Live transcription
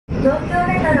東京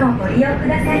メトロをご利用く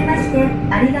ださいまして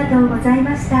ありがとうござい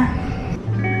ました。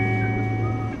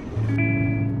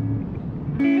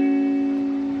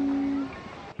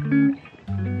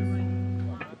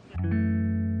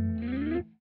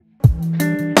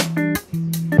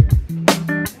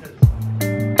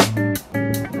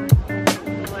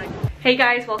Hey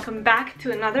guys, welcome back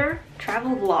to another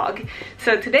travel vlog.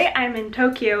 So today I'm in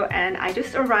Tokyo and I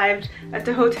just arrived at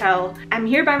the hotel. I'm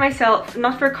here by myself,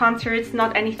 not for concerts,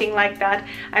 not anything like that.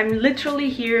 I'm literally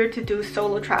here to do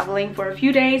solo traveling for a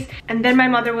few days, and then my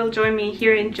mother will join me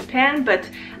here in Japan, but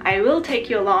I will take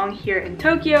you along here in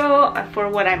Tokyo for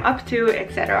what I'm up to,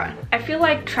 etc. I feel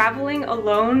like traveling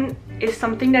alone is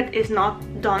something that is not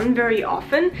done very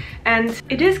often, and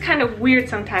it is kind of weird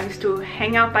sometimes to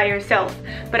hang out by yourself,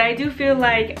 but I do feel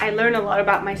like I learn a lot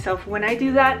about myself when I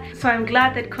do that. So I'm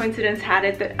glad that coincidence had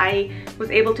it that I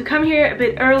was able to come here a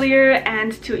bit earlier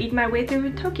and to eat my way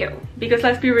through Tokyo, because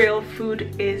let's be real,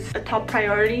 food is a top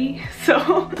priority.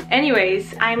 So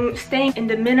anyways, I'm staying in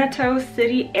the Minato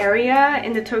city area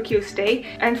in the Tokyo state,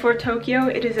 and for Tokyo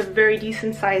it is a very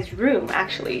decent sized room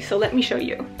actually, so let me show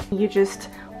you. You just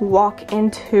walk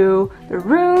into the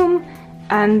room,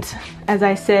 and as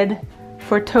I said,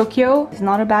 for Tokyo, it's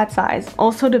not a bad size.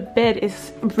 Also, the bed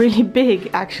is really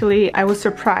big actually. I was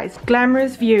surprised.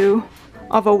 Glamorous view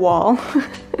of a wall.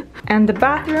 And the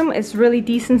bathroom is really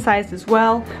decent sized as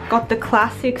well. Got the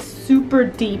classic super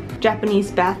deep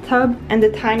Japanese bathtub and the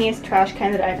tiniest trash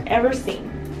can that I've ever seen.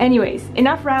 Anyways,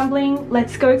 enough rambling,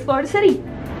 let's go explore the city.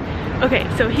 Okay,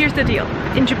 so here's the deal.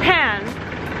 In Japan,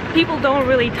 people don't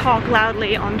really talk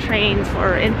loudly on trains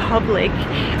or in public,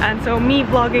 and so me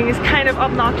vlogging is kind of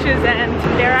obnoxious and,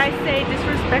 dare I say,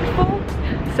 disrespectful.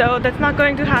 So that's not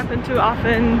going to happen too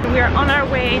often. We are on our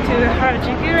way to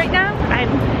Harajuku right now. I'm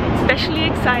especially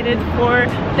excited for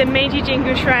the Meiji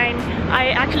Jingu shrine. I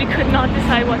actually could not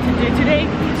decide what to do today,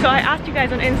 so I asked you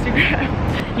guys on Instagram.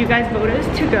 You guys voted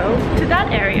us to go to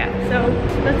that area, so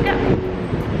let's go.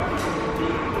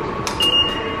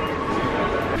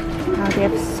 Wow, they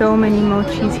have so many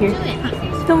mochis here.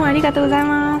 どうもありがとうござい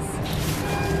ます。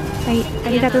はい、あ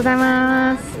りがとうござい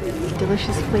ます。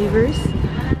Delicious flavors.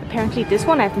 Apparently this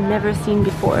one I've never seen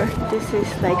before. This is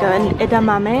like an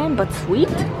edamame but sweet.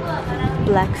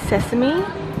 Black sesame.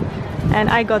 And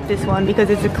I got this one because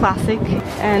it's a classic.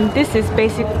 And this is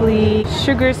basically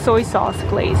sugar soy sauce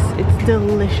glaze. It's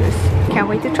delicious. Can't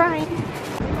wait to try.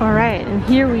 Alright, and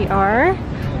here we are.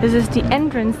 This is the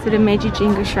entrance to the Meiji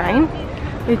Jingu shrine.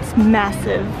 It's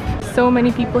massive. So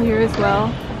many people here as well.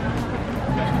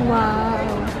 Wow.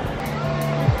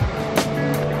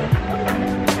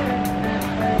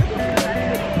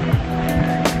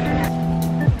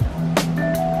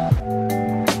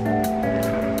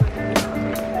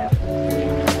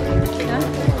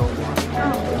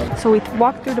 So we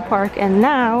walked through the park and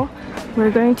now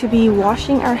we're going to be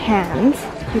washing our hands.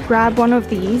 You grab one of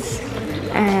these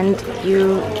and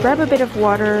you grab a bit of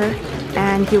water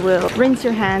and you will rinse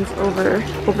your hands over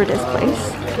this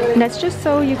place. And that's just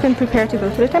so you can prepare to go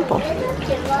to the temple.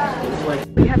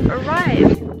 We have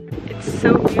arrived. It's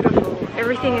so beautiful.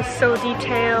 Everything is so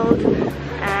detailed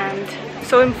and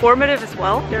so informative as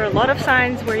well. There are a lot of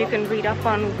signs where you can read up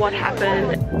on what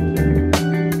happened.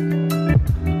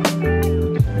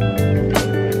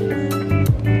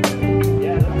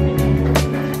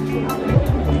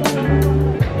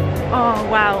 Oh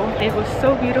wow, it was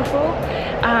so beautiful.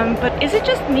 But is it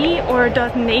just me, or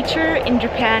does nature in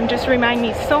Japan just remind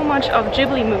me so much of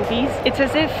Ghibli movies? It's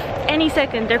as if any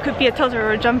second there could be a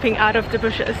Totoro jumping out of the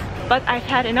bushes. But I've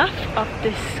had enough of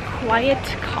this quiet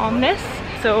calmness,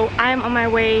 so I'm on my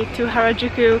way to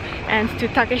Harajuku and to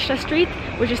Takeshita Street,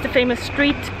 which is the famous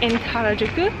street in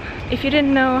Harajuku. If you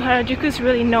didn't know, Harajuku is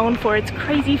really known for its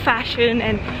crazy fashion,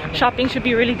 and shopping should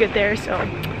be really good there, so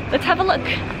let's have a look.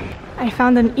 I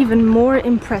found an even more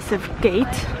impressive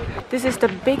gate. This is the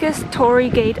biggest torii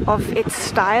gate of its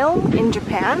style in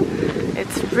Japan.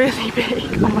 It's really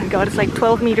big. Oh my god, it's like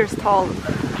 12 meters tall.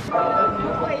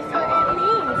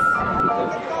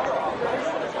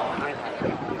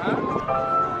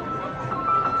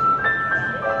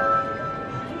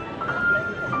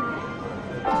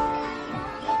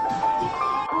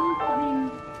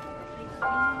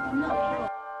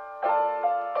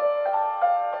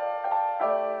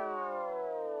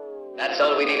 That's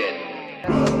all we needed.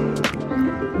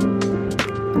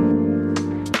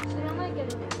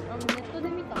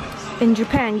 In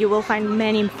Japan, you will find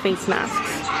many face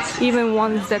masks, even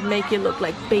ones that make you look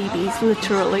like babies,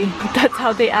 literally. That's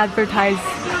how they advertise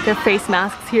their face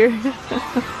masks here.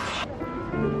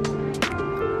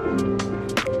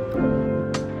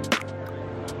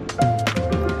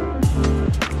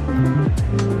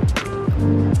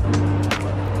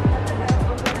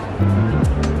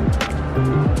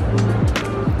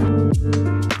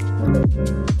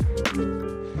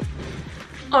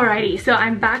 Alrighty, so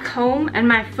I'm back home and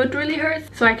my foot really hurts,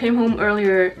 so I came home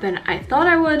earlier than I thought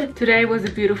I would. Today was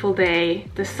a beautiful day.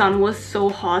 The sun was so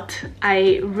hot.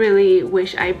 I really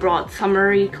wish I brought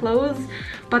summery clothes,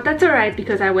 but that's alright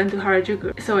because I went to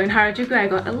Harajuku. So in Harajuku I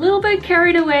got a little bit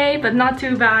carried away, but not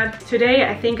too bad. Today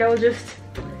I think I will just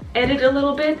edit a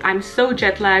little bit. I'm so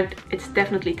jet lagged, it's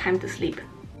definitely time to sleep.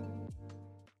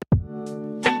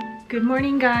 Good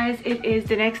morning guys, it is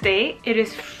the next day. It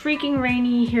is freaking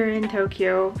rainy here in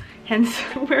Tokyo, hence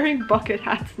wearing bucket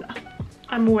hats now.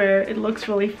 I'm aware it looks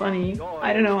really funny.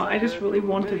 I don't know, I just really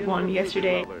wanted one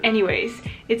yesterday. Anyways,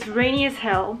 it's rainy as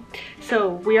hell, so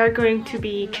we are going to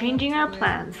be changing our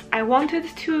plans. I wanted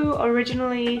to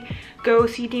originally go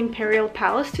see the Imperial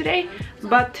Palace today,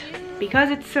 but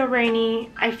because it's so rainy,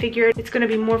 I figured it's gonna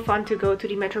be more fun to go to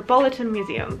the Metropolitan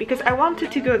Museum because I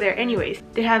wanted to go there anyways.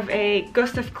 They have a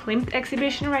Gustav Klimt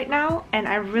exhibition right now and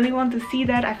I really want to see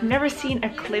that. I've never seen a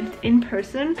Klimt in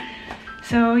person.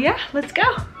 So yeah, let's go!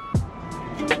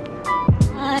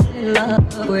 I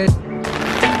love it.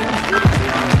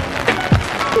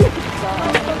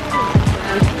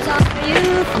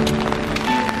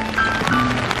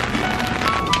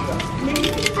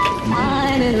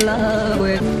 I'm in love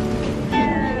with.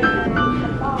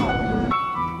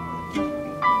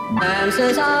 I'm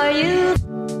so sorry.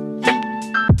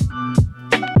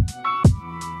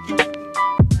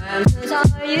 I'm so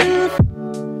sorry.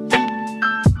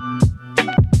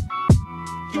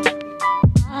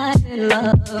 I'm in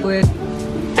love with.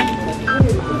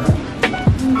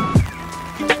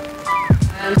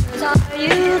 I'm so sorry.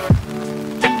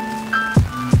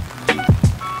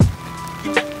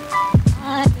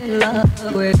 I'm in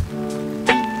love with.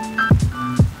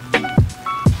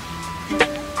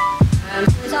 I'm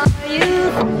so sorry.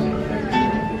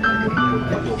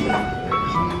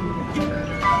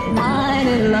 I'm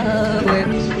in love with.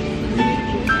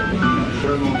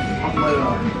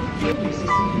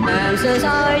 I'm so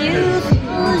sorry,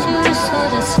 cause you're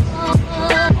such a star.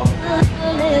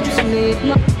 Lips meet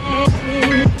mine.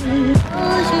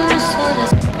 Cause you're such a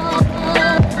star.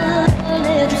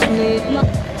 Lips meet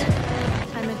mine.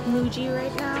 I'm at Meiji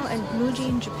right now, and Meiji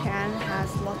in Japan has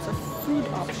lots of food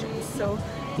options. So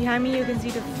behind me you can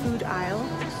see the food aisle,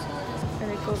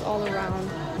 and it goes all around.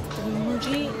 The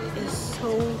Meiji is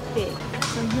so big.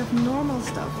 So you have normal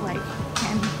stuff like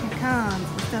candy pecans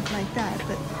and stuff like that,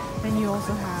 but then you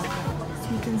also have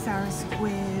sweet and sour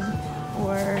squid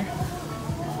or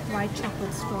white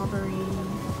chocolate strawberry.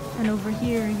 And over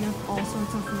here you have all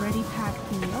sorts of ready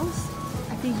packed meals.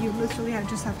 I think you literally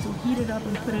just have to heat it up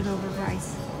and put it over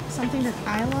rice. Something that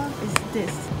I love is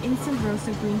this instant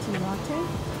roasted green tea latte.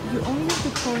 You only have to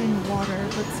pour in water,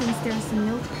 but since there's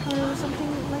milk powder or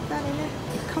something like that in it,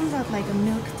 it comes out like a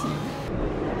milk tea.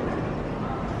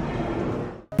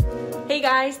 Hey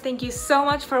guys, thank you so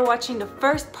much for watching the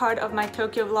first part of my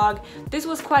Tokyo vlog. This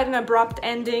was quite an abrupt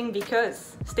ending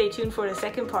because stay tuned for the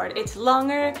second part. It's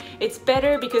longer, it's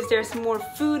better because there's more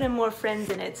food and more friends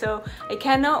in it. So I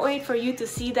cannot wait for you to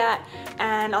see that.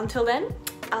 And until then,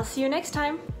 I'll see you next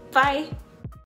time. Bye!